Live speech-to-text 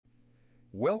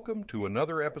Welcome to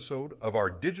another episode of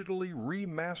our digitally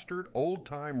remastered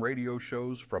old-time radio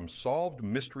shows from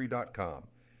SolvedMystery.com.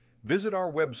 Visit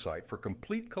our website for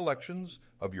complete collections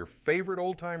of your favorite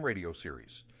old-time radio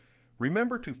series.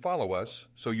 Remember to follow us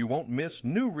so you won't miss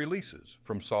new releases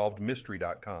from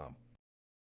SolvedMystery.com.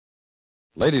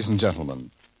 Ladies and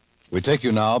gentlemen, we take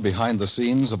you now behind the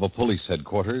scenes of a police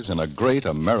headquarters in a great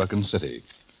American city,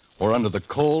 where under the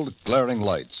cold, glaring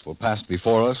lights will pass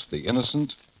before us the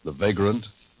innocent, the vagrant,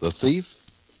 the thief,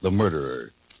 the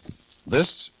murderer.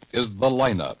 This is The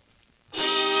Lineup.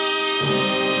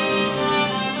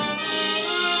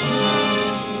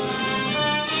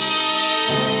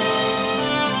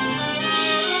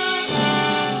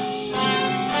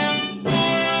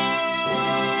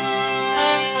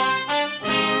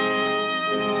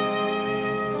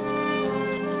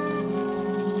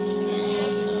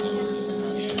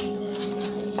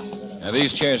 Now,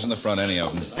 these chairs in the front, any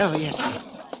of them? Oh, yes.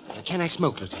 Can I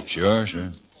smoke, Lieutenant? Sure.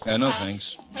 No,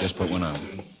 thanks. Just put one out.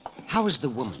 How is the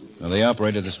woman? Well, they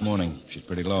operated this morning. She's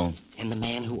pretty low. And the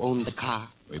man who owned the car?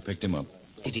 We picked him up.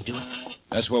 Did he do it?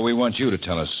 That's what we want you to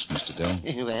tell us, Mr.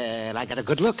 Dill. Well, I got a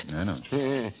good look. I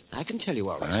know. I can tell you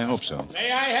all right. I hope so.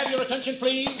 May I have your attention,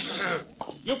 please?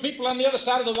 You people on the other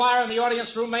side of the wire in the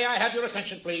audience room, may I have your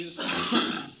attention, please?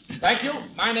 Thank you.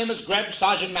 My name is Greb,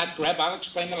 Sergeant Matt Greb. I'll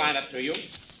explain the lineup to you.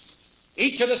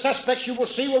 Each of the suspects you will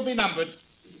see will be numbered.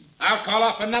 I'll call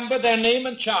off a number, their name,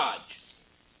 and charge.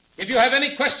 If you have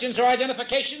any questions or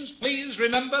identifications, please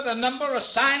remember the number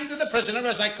assigned to the prisoner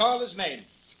as I call his name.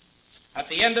 At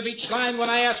the end of each line, when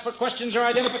I ask for questions or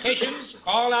identifications,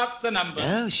 call out the number.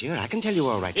 Oh, sure. I can tell you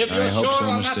all right. If you're I hope sure so,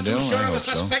 or Mr. not too Dill. sure I of the hope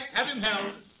so. suspect, have him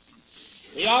held.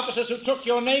 The officers who took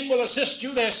your name will assist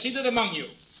you. They're seated among you.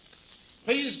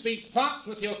 Please be prompt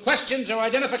with your questions or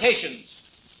identifications.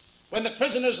 When the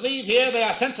prisoners leave here, they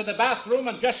are sent to the bathroom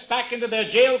and dressed back into their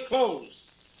jail clothes.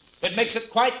 It makes it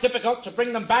quite difficult to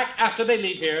bring them back after they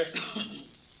leave here.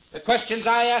 The questions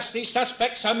I ask these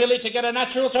suspects are merely to get a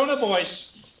natural tone of voice,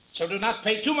 so do not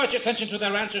pay too much attention to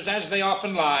their answers as they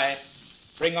often lie.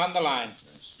 Bring on the line.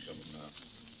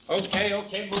 Okay,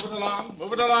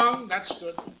 move it along. That's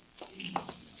good.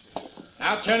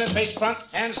 Now turn and face front,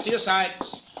 hands to your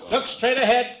sides. Look straight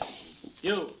ahead.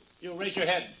 You raise your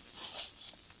head.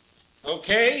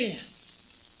 Okay.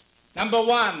 Number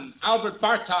 1, Albert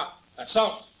Bartok,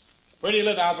 assault. Where do you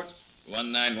live, Albert?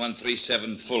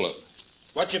 19137 Fuller.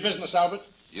 What's your business, Albert?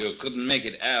 You couldn't make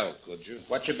it Al, could you?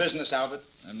 What's your business, Albert?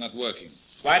 I'm not working.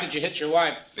 Why did you hit your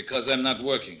wife? Because I'm not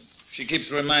working. She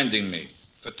keeps reminding me.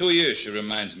 For 2 years she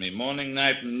reminds me. Morning,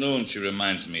 night, and noon she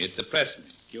reminds me. It depressed me.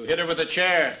 You hit her with a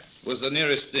chair. It was the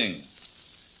nearest thing.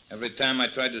 Every time I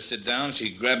tried to sit down,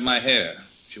 she grabbed my hair.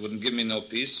 She wouldn't give me no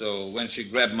peace, so when she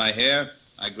grabbed my hair,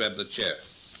 I grabbed the chair.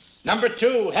 Number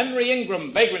 2, Henry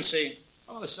Ingram, vagrancy.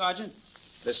 Hello, Sergeant.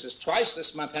 This is twice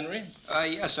this month, Henry.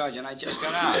 Yes, Sergeant. I just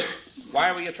got out.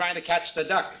 Why were you trying to catch the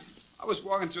duck? I was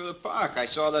walking through the park. I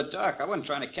saw the duck. I wasn't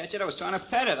trying to catch it. I was trying to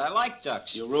pet it. I like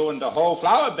ducks. You ruined a whole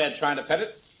flower bed trying to pet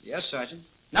it. Yes, Sergeant.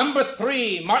 Number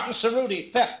 3, Martin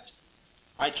Cerruti, theft.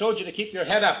 I told you to keep your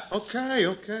head up.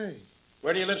 Okay.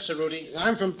 Where do you live, Cerruti?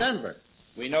 I'm from Denver.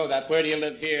 We know that. Where do you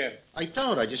live here? I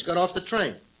don't. I just got off the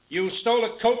train. You stole a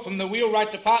coat from the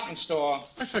Wheelwright department store.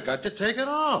 I forgot to take it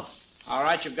off. All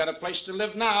right, you've got a place to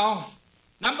live now.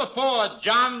 Number 4,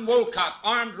 John Wolcott,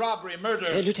 armed robbery, murder.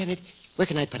 Lieutenant, where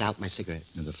can I put out my cigarette?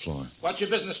 To the floor. What's your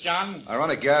business, John? I run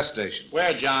a gas station.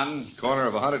 Where, John? Corner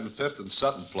of 105th and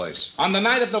Sutton Place. On the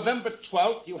night of November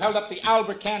 12th, you held up the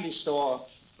Albert Candy Store.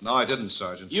 No, I didn't,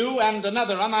 Sergeant. You and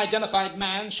another unidentified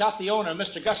man shot the owner,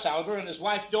 Mr. Gus Albert, and his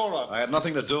wife, Dora. I had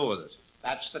nothing to do with it.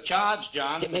 That's the charge,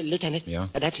 John. Lieutenant. Yeah?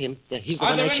 That's him. He's the Are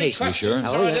one there I any chased. questions sure?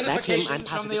 or Oh, that's him. I'm identifications from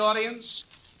positive. the audience?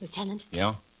 Lieutenant,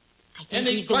 Yeah? I think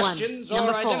Any he's the one. questions or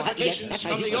Number 4. identifications Yes, that's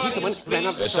from right. the He's the one audience, who ran out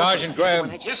of the please? store. Sergeant He's the one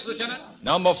Graham. I- Yes, Lieutenant.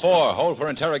 Number 4, hold for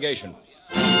interrogation.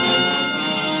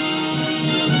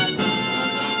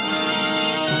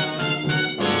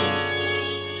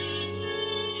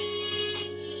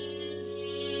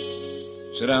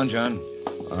 Sit down, John.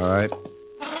 All right.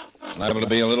 Liable to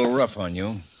be a little rough on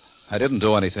you. I didn't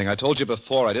do anything. I told you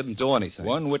before I didn't do anything.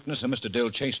 One witness of Mr. Dill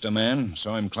chased a man,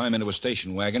 saw him climb into a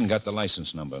station wagon, got the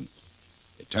license number.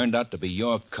 It turned out to be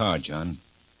your car, John.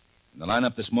 In the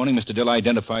lineup this morning, Mr. Dill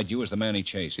identified you as the man he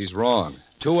chased. He's wrong.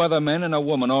 2 other men and a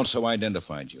woman also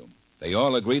identified you. They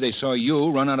all agree they saw you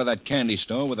run out of that candy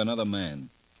store with another man.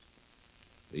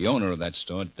 The owner of that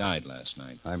store died last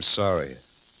night. I'm sorry.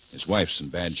 His wife's in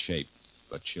bad shape,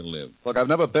 but she'll live. Look, I've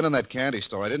never been in that candy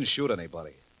store. I didn't shoot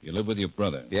anybody. You live with your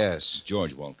brother, Yes.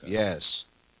 George Walker. Yes.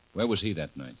 Where was he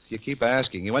that night? You keep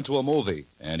asking. He went to a movie.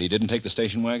 And he didn't take the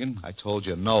station wagon? I told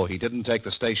you, no, he didn't take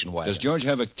the station wagon. Does George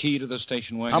have a key to the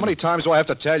station wagon? How many times do I have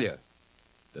to tell you?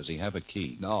 Does he have a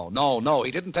key? No.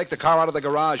 He didn't take the car out of the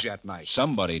garage that night.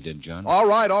 Somebody did, John. All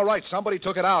right. Somebody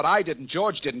took it out. I didn't.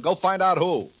 George didn't. Go find out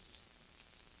who.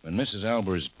 When Mrs.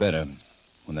 Alber is better,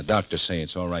 when the doctors say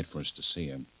it's all right for us to see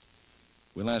her,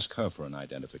 we'll ask her for an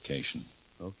identification.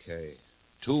 Okay.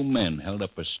 2 men held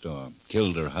up her store,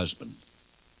 killed her husband.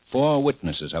 4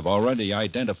 witnesses have already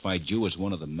identified you as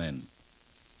one of the men.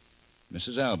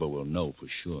 Mrs. Alber will know for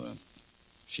sure.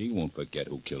 She won't forget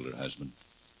who killed her husband.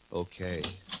 Okay.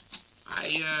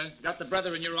 I got the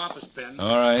brother in your office, Ben.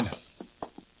 All right.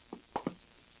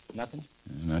 Nothing?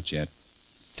 Not yet.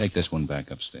 Take this one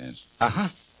back upstairs. Uh-huh.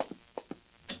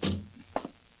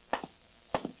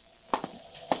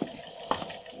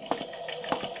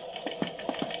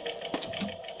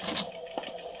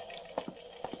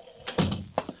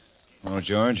 Oh,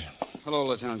 George. Hello,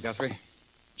 Lieutenant Guthrie.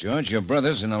 George, your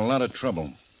brother's in a lot of trouble.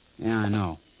 Yeah, I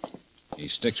know. He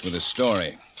sticks with his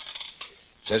story.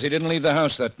 Says he didn't leave the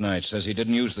house that night. Says he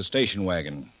didn't use the station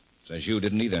wagon. Says you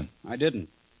didn't either. I didn't.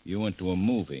 You went to a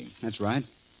movie. That's right.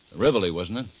 The Rivoli,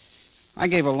 wasn't it? I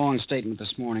gave a long statement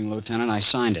this morning, Lieutenant. I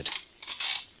signed it.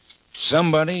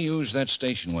 Somebody used that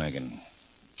station wagon.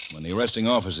 When the arresting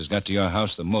officers got to your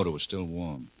house, the motor was still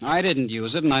warm. I didn't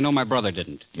use it, and I know my brother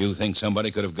didn't. You think somebody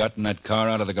could have gotten that car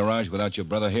out of the garage without your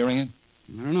brother hearing it?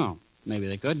 I don't know. Maybe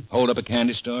they could. Hold up a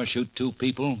candy store, shoot 2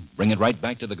 people, bring it right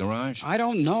back to the garage? I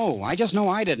don't know. I just know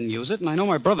I didn't use it, and I know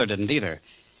my brother didn't either.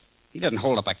 He didn't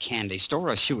hold up a candy store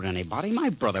or shoot anybody. My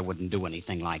brother wouldn't do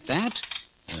anything like that.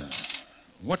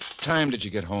 What time did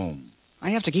you get home?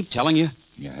 I have to keep telling you.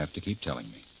 You have to keep telling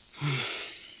me.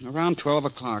 Around 12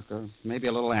 o'clock, or maybe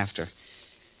a little after.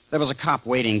 There was a cop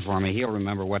waiting for me. He'll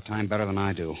remember what time better than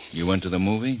I do. You went to the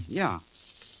movie? Yeah.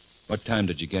 What time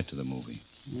did you get to the movie?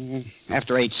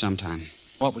 After 8 sometime.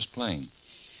 What was playing?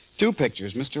 2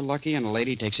 pictures, Mr. Lucky and A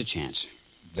Lady Takes a Chance.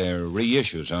 They're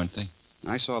reissues, aren't they?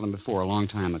 I saw them before a long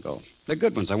time ago. They're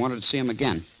good ones. I wanted to see them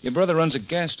again. Your brother runs a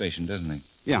gas station, doesn't he?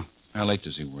 Yeah. How late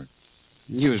does he work?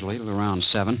 Usually around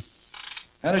 7.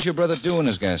 How does your brother do in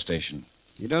his gas station?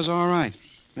 He does all right.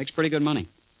 Makes pretty good money.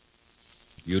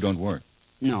 You don't work?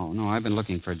 No, I've been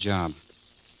looking for a job.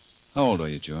 How old are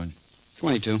you, George?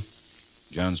 22.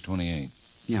 John's 28.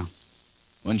 Yeah.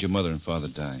 When'd your mother and father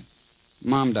die?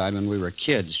 Mom died when we were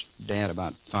kids. Dad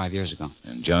about 5 years ago.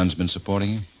 And John's been supporting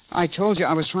you? I told you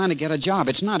I was trying to get a job.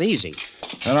 It's not easy.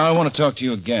 And I want to talk to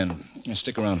you again.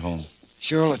 Stick around home.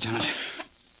 Sure, Lieutenant.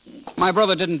 My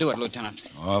brother didn't do it, Lieutenant.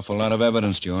 Awful lot of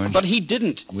evidence, George. But he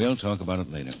didn't. We'll talk about it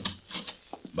later.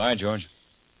 Bye, George.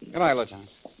 Goodbye, Lieutenant.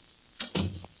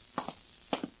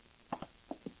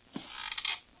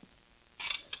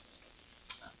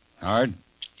 Howard?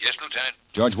 Yes, Lieutenant.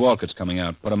 George Walcott's coming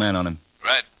out. Put a man on him.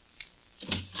 Right.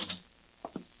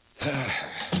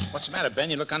 What's the matter,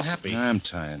 Ben? You look unhappy. I'm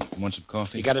tired. You want some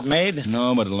coffee? You got it made?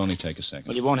 No, but it'll only take a second.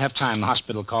 Well, you won't have time. The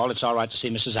hospital called. It's all right to see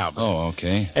Mrs. Albert. Oh,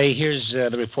 okay. Hey, here's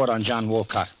the report on John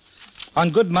Wolcott. On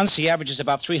good months, he averages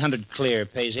about $300 clear,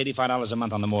 pays $85 a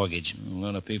month on the mortgage. A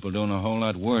lot of people doing a whole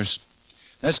lot worse.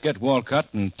 Let's get Walcott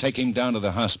and take him down to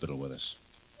the hospital with us.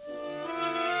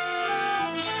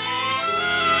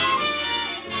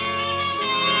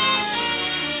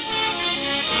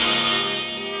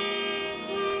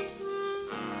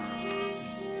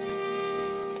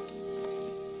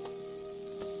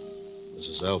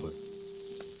 Mrs. Albert.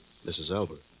 Mrs.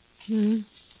 Albert.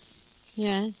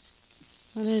 Yes?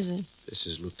 What is it? This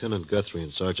is Lieutenant Guthrie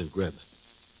and Sergeant Greb.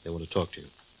 They want to talk to you.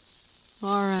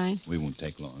 All right. We won't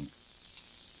take long.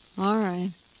 All right.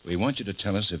 We want you to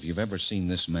tell us if you've ever seen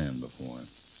this man before.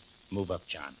 Move up,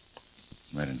 John.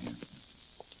 Right in here.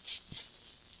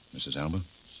 Mrs. Albert?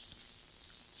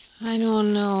 I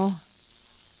don't know.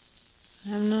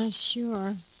 I'm not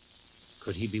sure.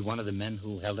 Could he be one of the men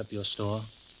who held up your store?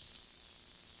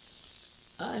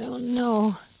 I don't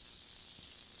know.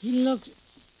 He looks...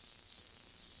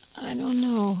 I don't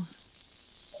know.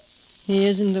 He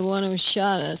isn't the one who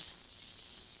shot us.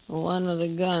 The one with the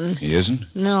gun. He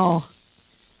isn't? No.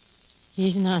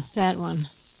 He's not that one.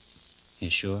 You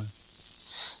sure?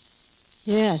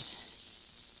 Yes.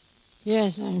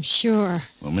 Yes, I'm sure.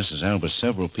 Well, Mrs. Albert,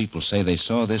 several people say they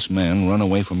saw this man run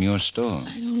away from your store.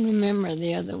 I don't remember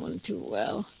the other one too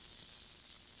well.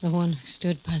 The one who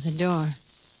stood by the door.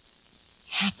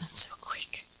 Happened so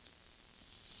quick.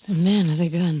 The man with the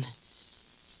gun.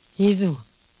 He's the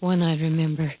one I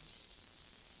remember.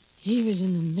 He was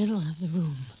in the middle of the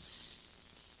room.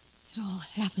 It all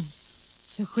happened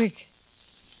so quick.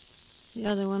 The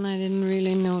other one I didn't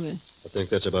really notice. I think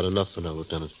that's about enough for now,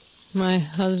 Lieutenant. My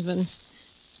husband's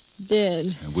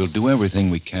dead. We'll do everything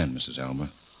we can, Mrs. Alba.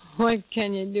 What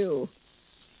can you do?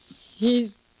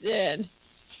 He's dead.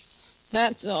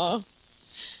 That's all.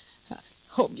 I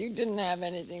hope you didn't have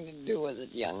anything to do with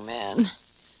it, young man.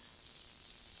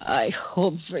 I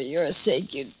hope for your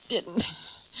sake you didn't.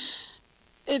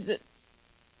 It's a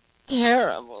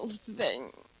terrible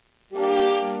thing.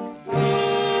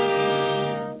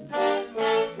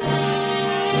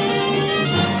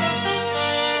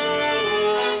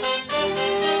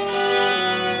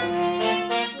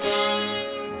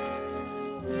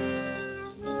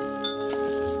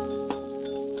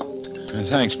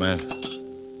 Thanks, man.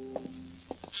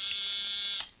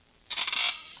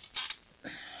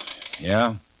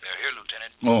 Yeah? They're here,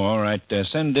 Lieutenant. Oh, all right.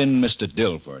 Send in Mr.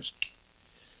 Dill first.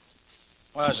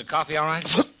 Well, is the coffee all right?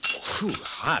 Whew,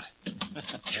 hot.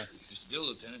 Mr. Dill,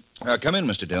 Lieutenant. Come in,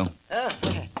 Mr. Dill.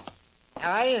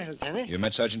 How are you, Lieutenant? You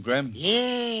met Sergeant Graham?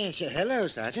 Yes. Hello,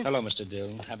 Sergeant. Hello, Mr.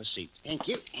 Dill. Have a seat. Thank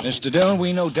you. Mr. Dill,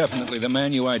 we know definitely the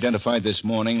man you identified this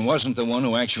morning wasn't the one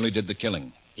who actually did the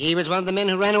killing. He was one of the men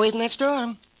who ran away from that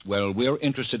storm. Well, we're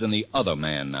interested in the other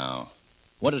man now.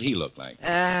 What did he look like?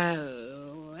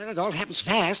 Well, it all happens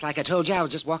fast. Like I told you, I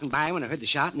was just walking by when I heard the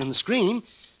shot and then the scream.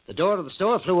 The door to the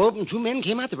store flew open. 2 men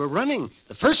came out. They were running.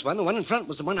 The first one, the one in front,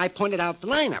 was the one I pointed out the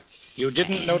lineup. You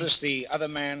didn't notice the other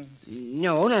man?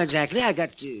 No, not exactly. I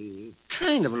got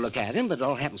kind of a look at him, but it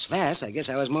all happens fast. I guess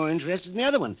I was more interested in the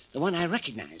other one, the one I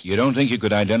recognized. You don't think you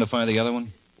could identify the other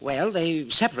one? Well, they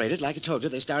separated, like I told you.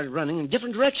 They started running in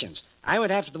different directions. I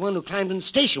went after the one who climbed in the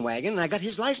station wagon, and I got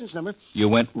his license number. You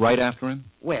went right after him?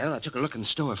 Well, I took a look in the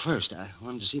store first. I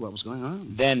wanted to see what was going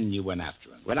on. Then you went after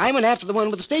him. Well, I went after the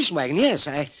one with the station wagon, yes.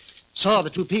 I saw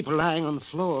the 2 people lying on the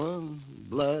floor,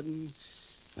 blood, and,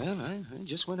 well, I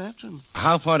just went after him.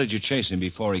 How far did you chase him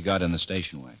before he got in the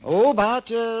station wagon? Oh,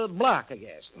 about a block, I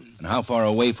guess. And how far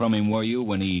away from him were you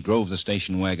when he drove the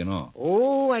station wagon off?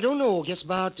 Oh, I don't know. I guess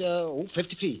about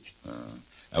 50 feet.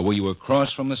 Were you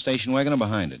across from the station wagon or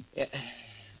behind it?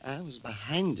 I was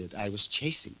behind it. I was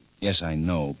chasing. Yes, I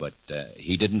know, but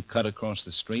he didn't cut across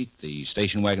the street? The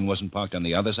station wagon wasn't parked on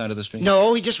the other side of the street?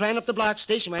 No, he just ran up the block.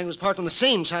 Station wagon was parked on the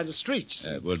same side of the street.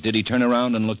 Well, did he turn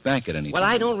around and look back at anything? Well,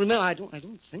 I don't remember. I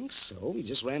don't think so. He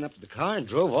just ran up to the car and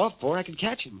drove off before I could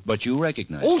catch him. But you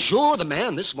recognized Oh, him? sure, the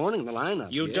man this morning in the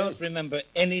lineup. You don't remember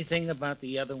anything about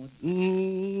the other one?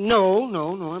 No,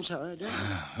 I'm sorry, I don't.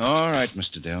 All right,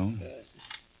 Mr. Dill.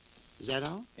 Is that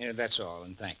all? Yeah, that's all,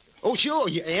 and thank you. Oh, sure,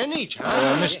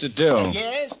 anytime. Mr. Dill.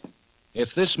 Yes?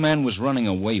 If this man was running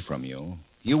away from you,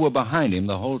 you were behind him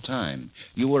the whole time.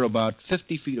 You were about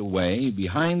 50 feet away,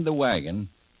 behind the wagon,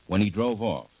 when he drove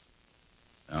off.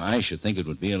 Now, I should think it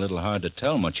would be a little hard to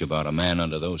tell much about a man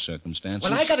under those circumstances.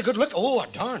 Well, I got a good look. Oh, a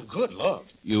darn good look.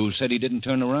 You said he didn't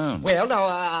turn around. Well, now,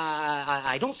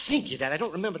 I don't think he did. I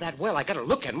don't remember that well. I got a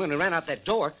look at him when he ran out that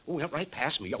door. Oh, he went right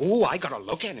past me. Oh, I got a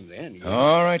look at him then. Yeah.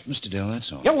 All right, Mr. Dill,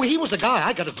 that's all. Yeah, well, he was the guy.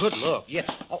 I got a good look. Yeah.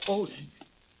 Oh,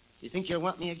 you think you'll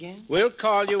want me again? We'll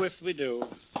call you if we do.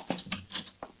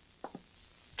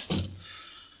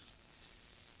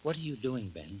 What are you doing,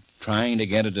 Ben? Trying to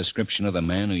get a description of the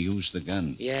man who used the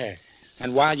gun. Yeah,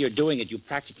 and while you're doing it, you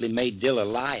practically made Dill a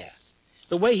liar.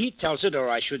 The way he tells it, or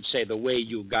I should say the way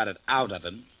you got it out of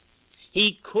him,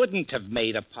 he couldn't have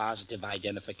made a positive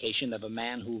identification of a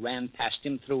man who ran past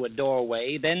him through a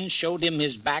doorway, then showed him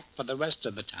his back for the rest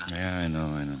of the time. Yeah, I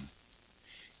know.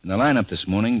 In the lineup this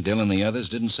morning, Dill and the others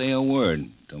didn't say a word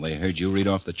till they heard you read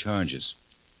off the charges.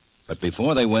 But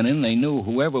before they went in, they knew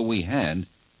whoever we had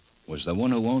was the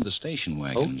one who owned the station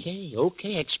wagon.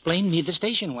 Okay. Explain me the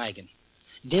station wagon.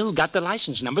 Dill got the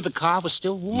license number. The car was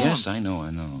still warm. Yes, I know.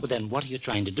 Well, then what are you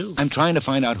trying to do? I'm trying to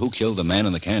find out who killed the man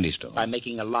in the candy store. By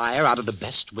making a liar out of the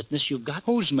best witness you've got?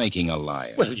 Who's making a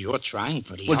liar? Well, you're trying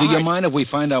pretty hard. Well, do you mind if we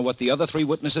find out what the other 3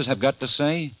 witnesses have got to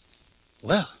say?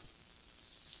 Well,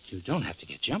 you don't have to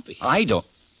get jumpy. I don't.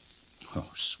 Oh,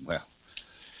 swell.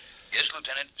 Yes,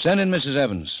 Lieutenant? Send in Mrs.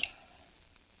 Evans.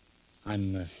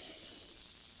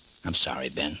 I'm sorry,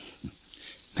 Ben.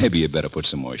 Maybe you better put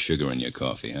some more sugar in your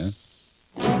coffee, huh?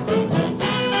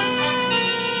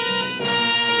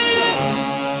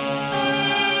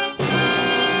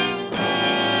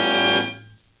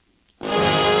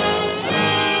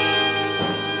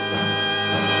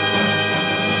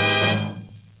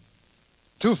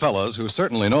 Two fellas who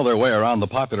certainly know their way around the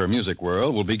popular music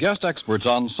world will be guest experts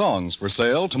on Songs for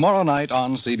Sale tomorrow night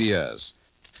on CBS.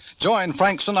 Join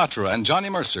Frank Sinatra and Johnny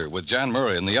Mercer with Jan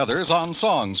Murray and the others on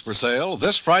Songs for Sale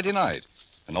this Friday night.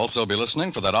 And also be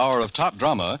listening for that hour of top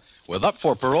drama with Up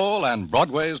for Parole and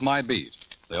Broadway's My Beat.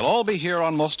 They'll all be here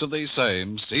on most of these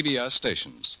same CBS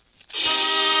stations.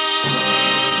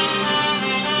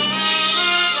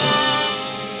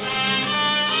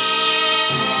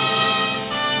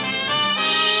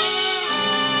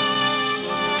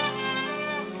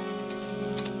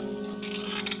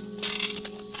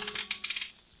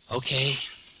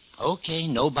 Okay,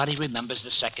 nobody remembers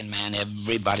the second man.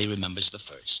 Everybody remembers the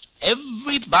first.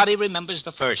 Everybody remembers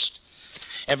the first.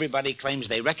 Everybody claims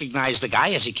they recognized the guy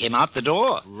as he came out the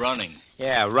door. Running.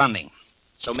 Yeah, running.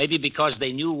 So maybe because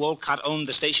they knew Wolcott owned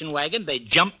the station wagon, they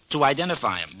jumped to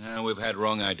identify him. Yeah, we've had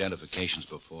wrong identifications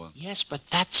before. Yes, but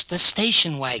that's the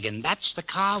station wagon. That's the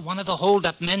car one of the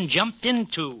hold-up men jumped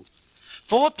into.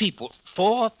 Four people,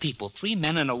 3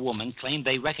 men and a woman, claimed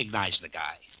they recognized the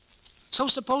guy. So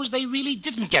suppose they really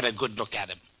didn't get a good look at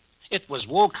him. It was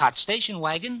Wolcott's station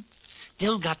wagon.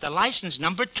 Dill got the license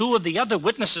number. 2 of the other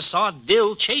witnesses saw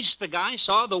Dill chase the guy,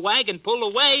 saw the wagon pull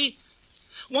away.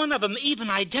 One of them even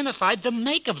identified the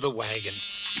make of the wagon.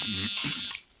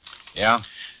 Yeah?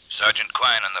 Sergeant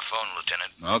Quine on the phone,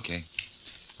 Lieutenant. Okay.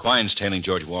 Quine's tailing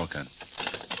George Wolcott.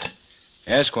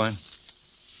 Yes, Quine.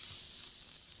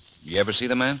 You ever see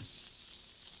the man?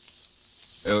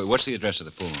 What's the address of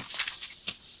the pool?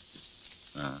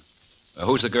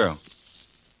 Who's the girl?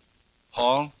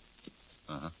 Hall?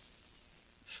 Uh-huh.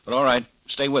 But all right,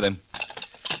 stay with him.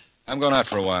 I'm going out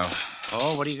for a while.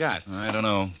 Oh, what do you got? I don't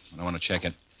know. I want to check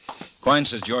it. Quine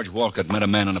says George Wolcott met a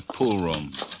man in a pool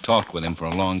room, talked with him for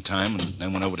a long time, and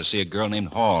then went over to see a girl named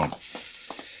Hall.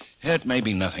 It may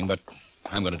be nothing, but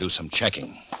I'm going to do some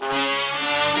checking.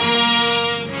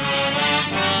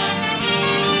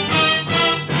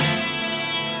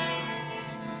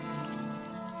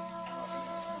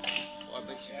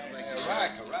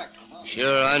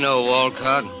 Sure, I know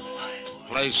Wolcott.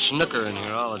 Plays snooker in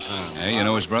here all the time. Hey, you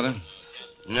know his brother?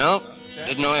 No,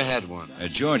 didn't know I had one.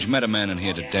 George met a man in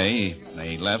here today.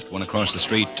 They left, went across the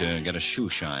street to get a shoe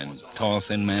shine. Tall,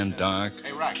 thin man, dark,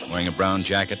 wearing a brown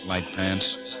jacket, light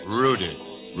pants. Rudy.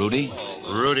 Rudy?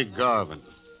 Rudy Garvin.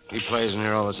 He plays in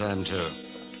here all the time, too.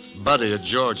 Buddy of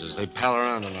George's. They pal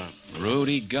around a lot.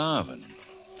 Rudy Garvin.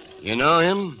 You know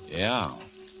him? Yeah.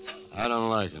 I don't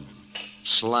like him.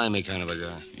 Slimy kind of a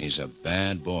guy. He's a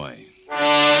bad boy.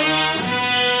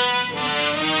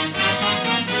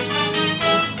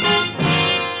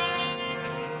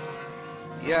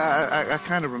 Yeah, I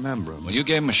kind of remember him. Well, you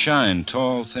gave him a shine.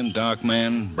 Tall, thin, dark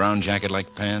man, brown jacket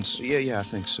like pants. Yeah, I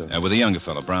think so. With a younger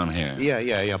fellow, brown hair. Yeah,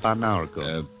 about an hour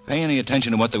ago. Pay any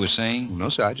attention to what they were saying? No,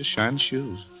 sir, I just shined the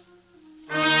shoes.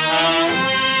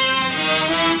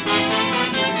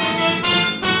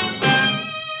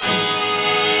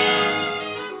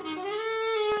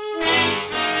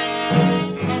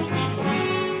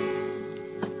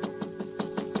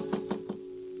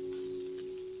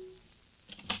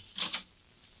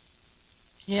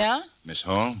 Yeah? Miss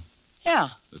Hall? Yeah.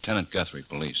 Lieutenant Guthrie,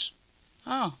 police.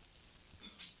 Oh.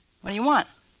 What do you want?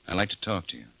 I'd like to talk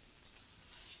to you.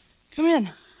 Come in.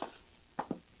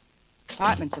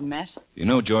 Apartment's a mess. You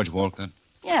know George Wolcott?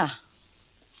 Yeah.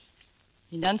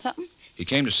 You done something? He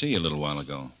came to see you a little while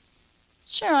ago.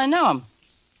 Sure, I know him.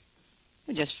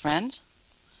 We're just friends.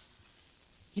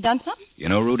 You done something? You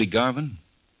know Rudy Garvin?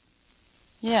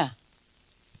 Yeah.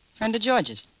 Friend of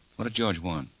George's. What did George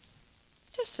want?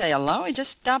 Just say hello. He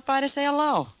just stopped by to say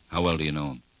hello. How well do you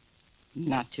know him?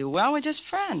 Not too well. We're just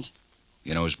friends.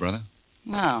 You know his brother?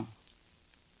 No.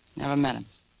 Never met him.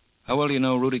 How well do you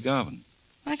know Rudy Garvin?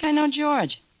 Like I know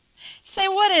George. Say,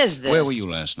 what is this? Where were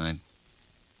you last night?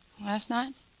 Last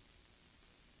night?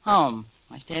 Home.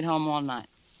 I stayed home all night.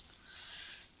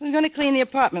 I was going to clean the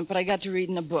apartment, but I got to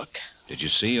reading a book. Did you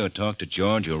see or talk to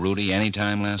George or Rudy any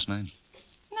time last night?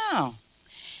 No.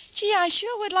 Gee, I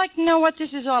sure would like to know what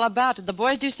this is all about. Did the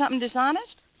boys do something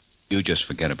dishonest? You just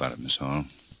forget about it, Miss Hall.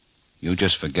 You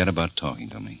just forget about talking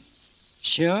to me.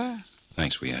 Sure.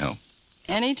 Thanks for your help.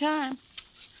 Anytime.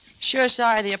 Sure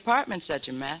sorry the apartment's such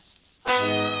a mess.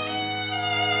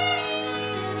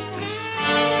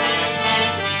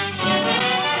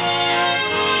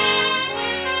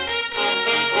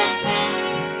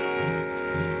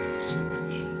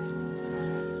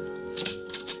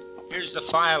 Here's the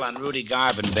file on Rudy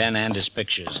Garvin, Ben, and his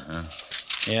pictures.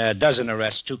 Yeah, a dozen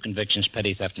arrests, 2 convictions,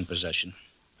 petty theft and possession.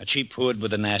 A cheap hood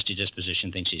with a nasty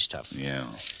disposition thinks he's tough. Yeah.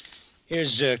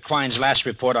 Here's Quine's last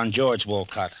report on George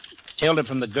Wolcott. Tailed him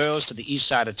from the girls to the east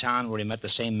side of town where he met the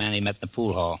same man he met in the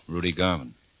pool hall. Rudy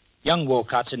Garvin. Young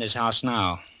Wolcott's in his house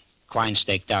now. Quine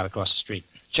staked out across the street.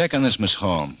 Check on this, Miss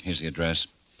Hall. Here's the address.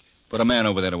 Put a man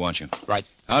over there to watch you. Right.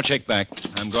 I'll check back.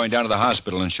 I'm going down to the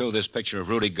hospital and show this picture of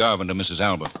Rudy Garvin to Mrs.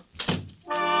 Alba.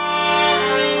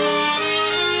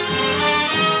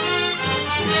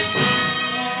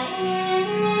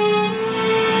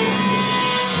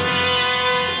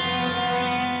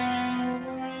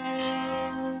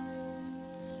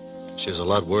 She's a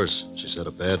lot worse. She's had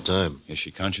a bad time. Is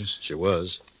she conscious? She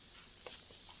was.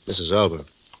 Mrs. Alba.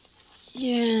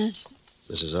 Yes.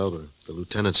 Mrs. Alba, the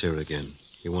lieutenant's here again.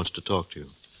 He wants to talk to you.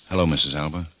 Hello, Mrs.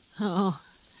 Alba. Oh,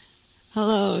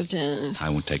 hello, Lieutenant. I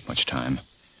won't take much time.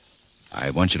 I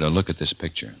want you to look at this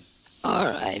picture. All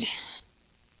right.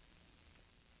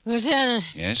 Lieutenant.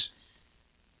 Yes?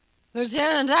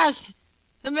 Lieutenant, that's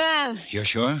the man. You're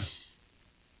sure?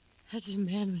 That's the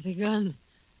man with the gun.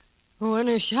 The one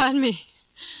who shot me.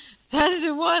 That's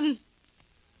the one.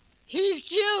 He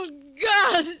killed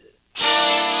Gus.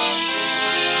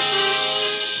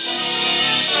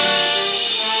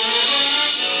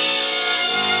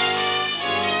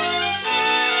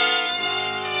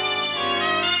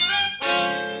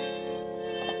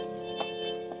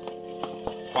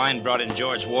 Quine brought in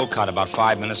George Wolcott about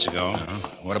 5 minutes ago.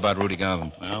 What about Rudy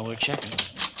Garvin? Well, we're checking.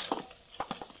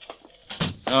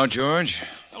 Oh, George.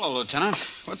 Hello, Lieutenant.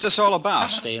 What's this all about?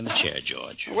 Stay in the chair,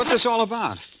 George. What's this all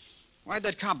about? Why'd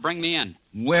that cop bring me in?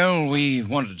 Well, we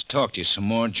wanted to talk to you some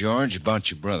more, George,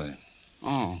 about your brother.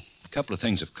 Oh. A couple of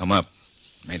things have come up.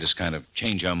 Made us kind of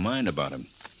change our mind about him.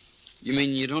 You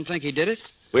mean you don't think he did it?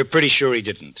 We're pretty sure he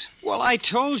didn't. Well, I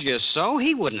told you so.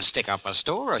 He wouldn't stick up a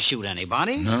store or shoot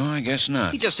anybody. No, I guess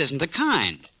not. He just isn't the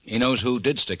kind. He knows who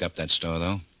did stick up that store,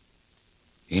 though.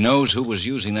 He knows who was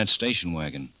using that station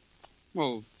wagon.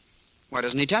 Well, why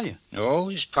doesn't he tell you? Oh,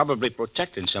 he's probably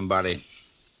protecting somebody.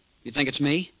 You think it's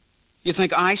me? You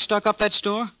think I stuck up that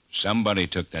store? Somebody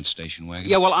took that station wagon.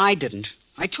 Yeah, well, I didn't.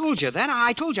 I told you that.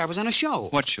 I told you I was on a show.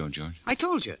 What show, George? I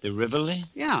told you. The Rivoli?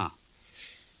 Yeah.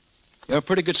 You're a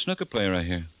pretty good snooker player, I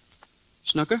hear.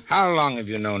 Snooker? How long have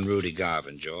you known Rudy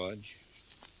Garvin, George?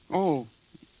 Oh,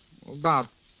 about,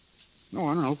 I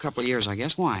don't know, a couple of years, I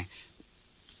guess. Why?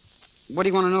 What do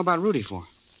you want to know about Rudy for?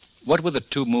 What were the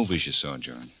 2 movies you saw,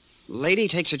 George? Lady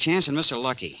Takes a Chance and Mr.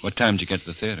 Lucky. What time did you get to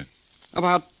the theater?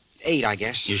 About 8, I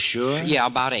guess. You sure? Yeah,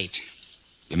 about 8.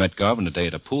 You met Garvin today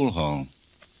at a pool hall.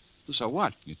 So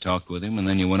what? You talked with him, and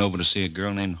then you went over to see a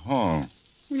girl named Hall.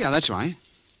 Yeah, that's right.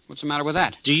 What's the matter with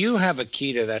that? Do you have a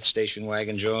key to that station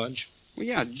wagon, George? Well,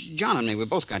 yeah, John and me, we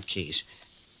both got keys.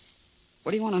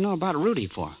 What do you want to know about Rudy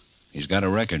for? He's got a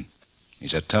record.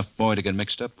 He's a tough boy to get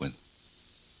mixed up with.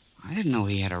 I didn't know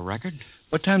he had a record.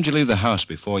 What time did you leave the house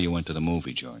before you went to the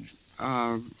movie, George?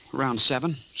 Around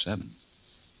 7. 7.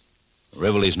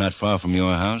 Rivoli's not far from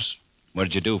your house. What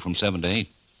did you do from 7 to 8?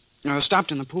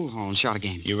 Stopped in the pool hall and shot a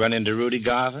game. You run into Rudy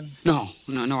Garvin? No,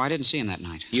 I didn't see him that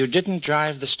night. You didn't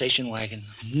drive the station wagon?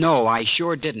 No, I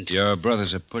sure didn't. Your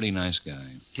brother's a pretty nice guy.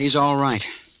 He's all right.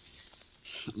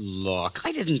 Look,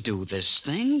 I didn't do this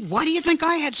thing. Why do you think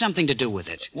I had something to do with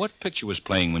it? What picture was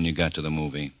playing when you got to the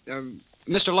movie?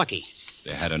 Mr. Lucky.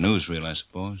 They had a newsreel, I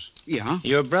suppose. Yeah.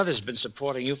 Your brother's been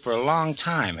supporting you for a long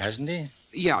time, hasn't he?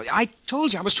 Yeah, I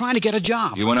told you I was trying to get a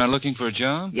job. You went out looking for a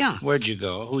job? Yeah. Where'd you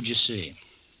go? Who'd you see?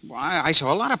 Well, I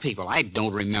saw a lot of people. I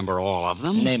don't remember all of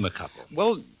them. Name a couple.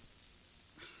 Well,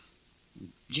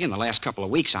 gee, in the last couple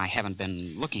of weeks, I haven't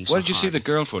been looking so What did you see hard. the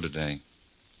girl for today?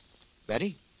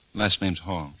 Betty? Last name's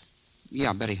Hall.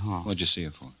 Yeah, Betty Hall. What'd you see her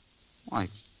for? Well, I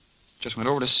just went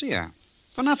over to see her.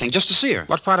 For nothing, just to see her.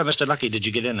 What part of Mr. Lucky did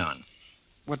you get in on?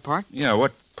 What part? Yeah,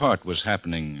 what part was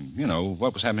happening,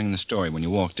 what was happening in the story when you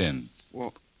walked in?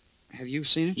 Well, have you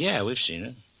seen it? Yeah, we've seen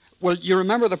it. Well, you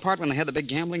remember the part when they had the big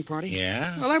gambling party?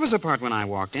 Yeah. Well, that was the part when I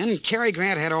walked in. Cary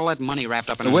Grant had all that money wrapped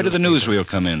up in Where did the newsreel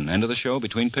come in? End of the show,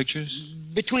 between pictures?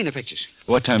 Between the pictures.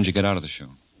 What time did you get out of the show?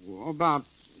 Well, about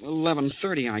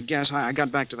 11:30, I guess. I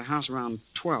got back to the house around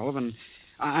 12, and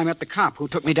I met the cop who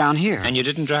took me down here. And you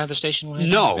didn't drive the station wagon?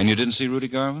 No. And you didn't see Rudy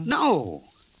Garvin? No.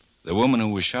 The woman who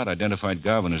was shot identified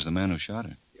Garvin as the man who shot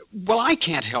her. Well, I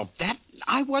can't help that.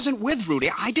 I wasn't with Rudy.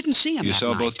 I didn't see him You that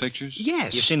saw night. both pictures?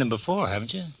 Yes. You've seen them before,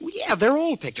 haven't you? Well, yeah, they're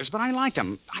old pictures, but I liked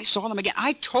them. I saw them again.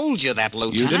 I told you that,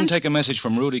 Lieutenant. You didn't take a message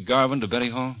from Rudy Garvin to Betty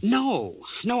Hall? No,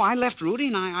 I left Rudy,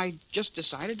 and I just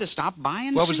decided to stop by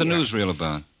and What see was the her. newsreel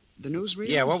about? The newsreel?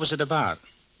 Yeah, what was it about?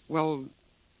 Well,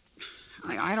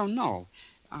 I don't know.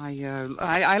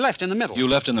 I left in the middle. You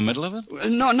left in the middle of it?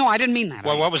 No, I didn't mean that.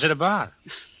 Well, what was it about?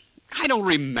 I don't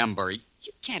remember.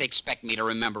 You can't expect me to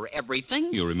remember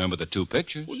everything. You remember the 2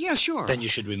 pictures? Well, yeah, sure. Then you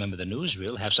should remember the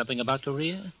newsreel. Have something about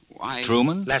Korea? Why?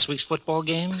 Truman? Last week's football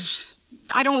games?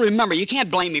 I don't remember. You can't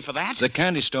blame me for that. The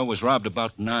candy store was robbed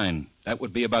about 9. That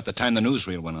would be about the time the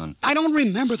newsreel went on. I don't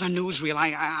remember the newsreel.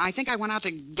 I think I went out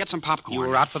to get some popcorn. You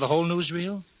were out for the whole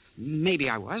newsreel? Maybe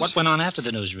I was. What went on after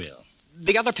the newsreel?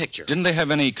 The other picture. Didn't they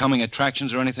have any coming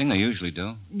attractions or anything? They usually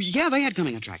do. Yeah, they had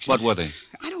coming attractions. What were they?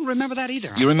 I don't remember that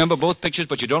either. You remember both pictures,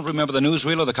 but you don't remember the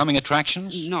newsreel or the coming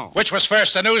attractions? No. Which was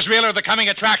first, the newsreel or the coming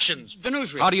attractions? The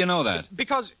newsreel. How do you know that?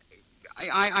 Because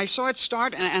I saw it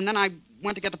start, and then I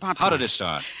went to get the popcorn. How did it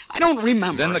start? I don't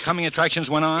remember. Then the coming attractions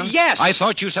went on? Yes. I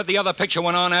thought you said the other picture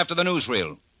went on after the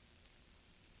newsreel.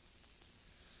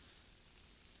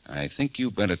 I think you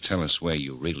better tell us where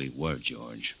you really were,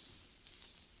 George.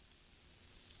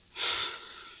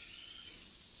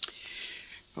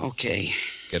 Okay.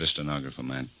 Get a stenographer,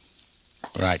 man.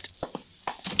 Right.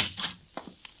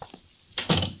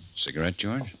 Cigarette,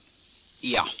 George?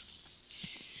 Yeah.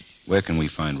 Where can we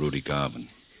find Rudy Garvin?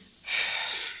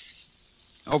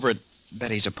 Over at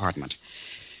Betty's apartment.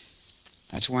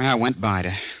 That's why I went by,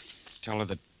 to tell her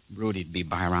that Rudy'd be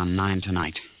by around 9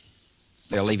 tonight.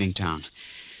 They're leaving town.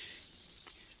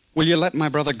 Will you let my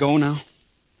brother go now?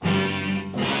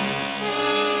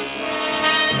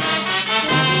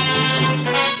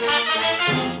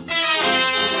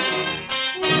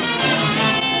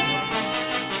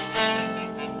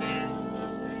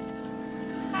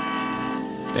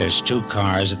 There's 2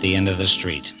 cars at the end of the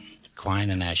street.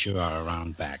 Quine and Asher are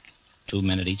around back. 2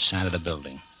 men at each side of the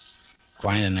building.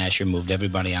 Quine and Asher moved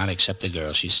everybody out except the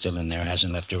girl. She's still in there,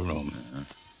 hasn't left her room.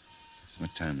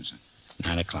 What time is it?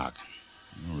 9 o'clock.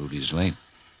 Oh, Rudy's late.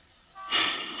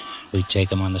 We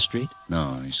take him on the street?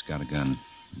 No, he's got a gun.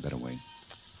 Better wait.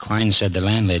 Quine said the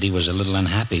landlady was a little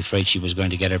unhappy, afraid she was going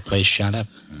to get her place shot up.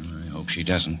 Well, I hope she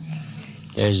doesn't.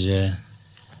 There's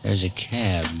a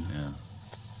cab.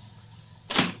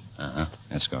 Yeah.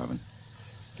 That's Garvin.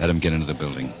 Let him get into the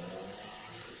building.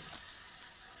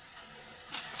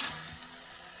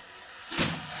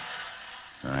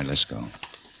 All right, let's go.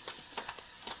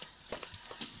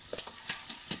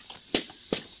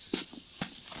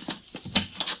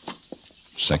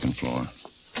 Second floor.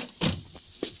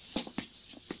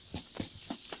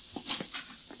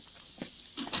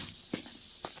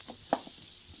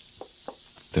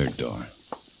 Third door.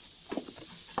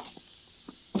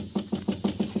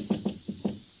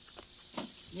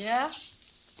 Yeah?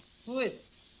 Who is it?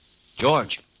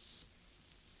 George.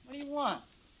 What do you want?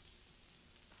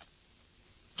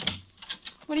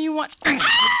 What do you want?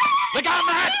 Look out,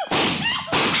 Matt!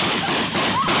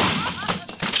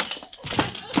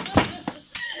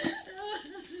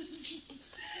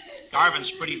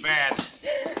 Garvin's pretty bad.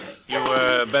 You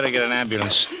better get an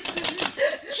ambulance.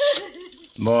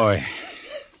 Boy,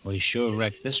 we sure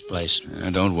wrecked this place.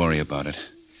 Don't worry about it.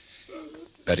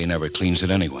 Betty never cleans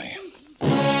it anyway.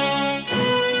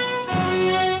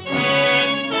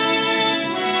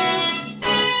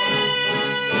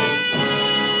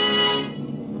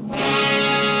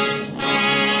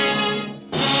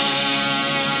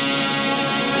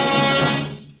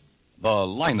 The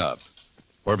Lineup,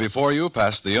 where before you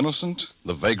pass the innocent,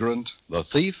 the vagrant, the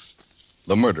thief,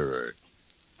 the murderer.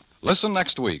 Listen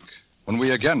next week when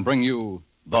we again bring you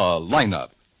The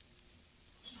Lineup.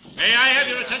 May I have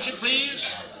your attention,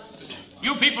 please?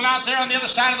 You people out there on the other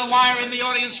side of the wire in the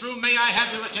audience room, may I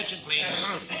have your attention, please?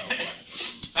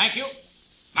 Thank you.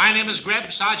 My name is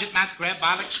Greb, Sergeant Matt Greb.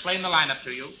 I'll explain the lineup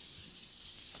to you.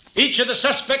 Each of the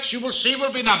suspects you will see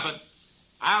will be numbered.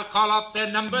 I'll call out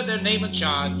their number, their name, and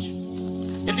charge.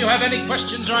 If you have any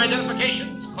questions or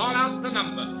identifications, call out the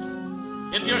number.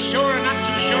 If you're sure or not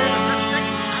too sure of the suspect,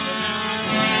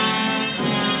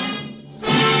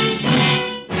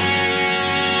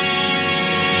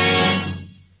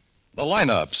 The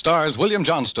Lineup stars William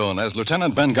Johnstone as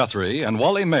Lieutenant Ben Guthrie and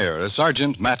Wally Mayer as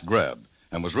Sergeant Matt Greb,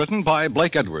 and was written by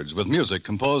Blake Edwards with music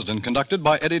composed and conducted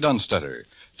by Eddie Dunstetter.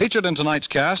 Featured in tonight's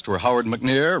cast were Howard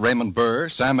McNear, Raymond Burr,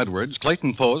 Sam Edwards,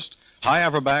 Clayton Post, Hy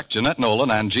Averback, Jeanette Nolan,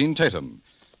 and Gene Tatum.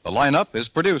 The Lineup is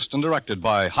produced and directed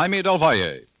by Jaime Del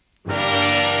Valle.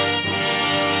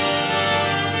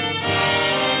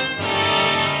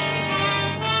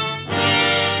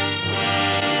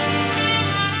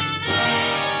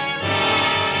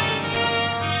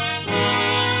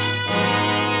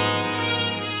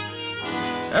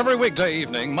 Every weekday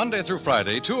evening, Monday through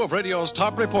Friday, 2 of radio's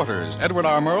top reporters, Edward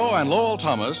R. Murrow and Lowell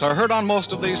Thomas, are heard on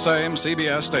most of these same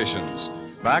CBS stations,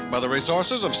 backed by the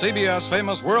resources of CBS'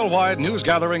 famous worldwide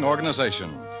news-gathering organization.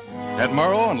 Ed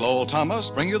Murrow and Lowell Thomas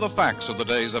bring you the facts of the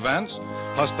day's events,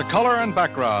 plus the color and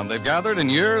background they've gathered in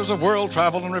years of world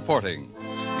travel and reporting.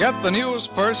 Get the news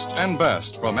first and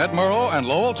best from Ed Murrow and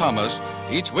Lowell Thomas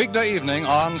each weekday evening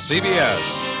on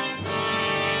CBS.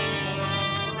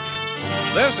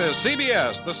 This is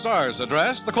CBS, the Star's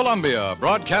address, the Columbia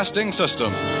Broadcasting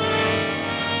System.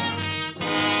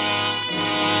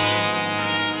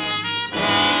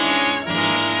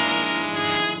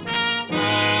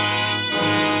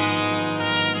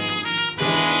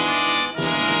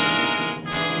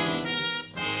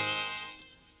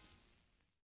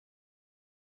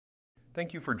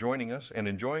 Thank you for joining us and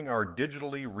enjoying our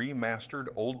digitally remastered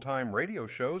old-time radio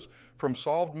shows from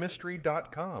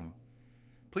SolvedMystery.com.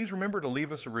 Please remember to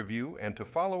leave us a review and to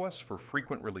follow us for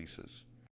frequent releases.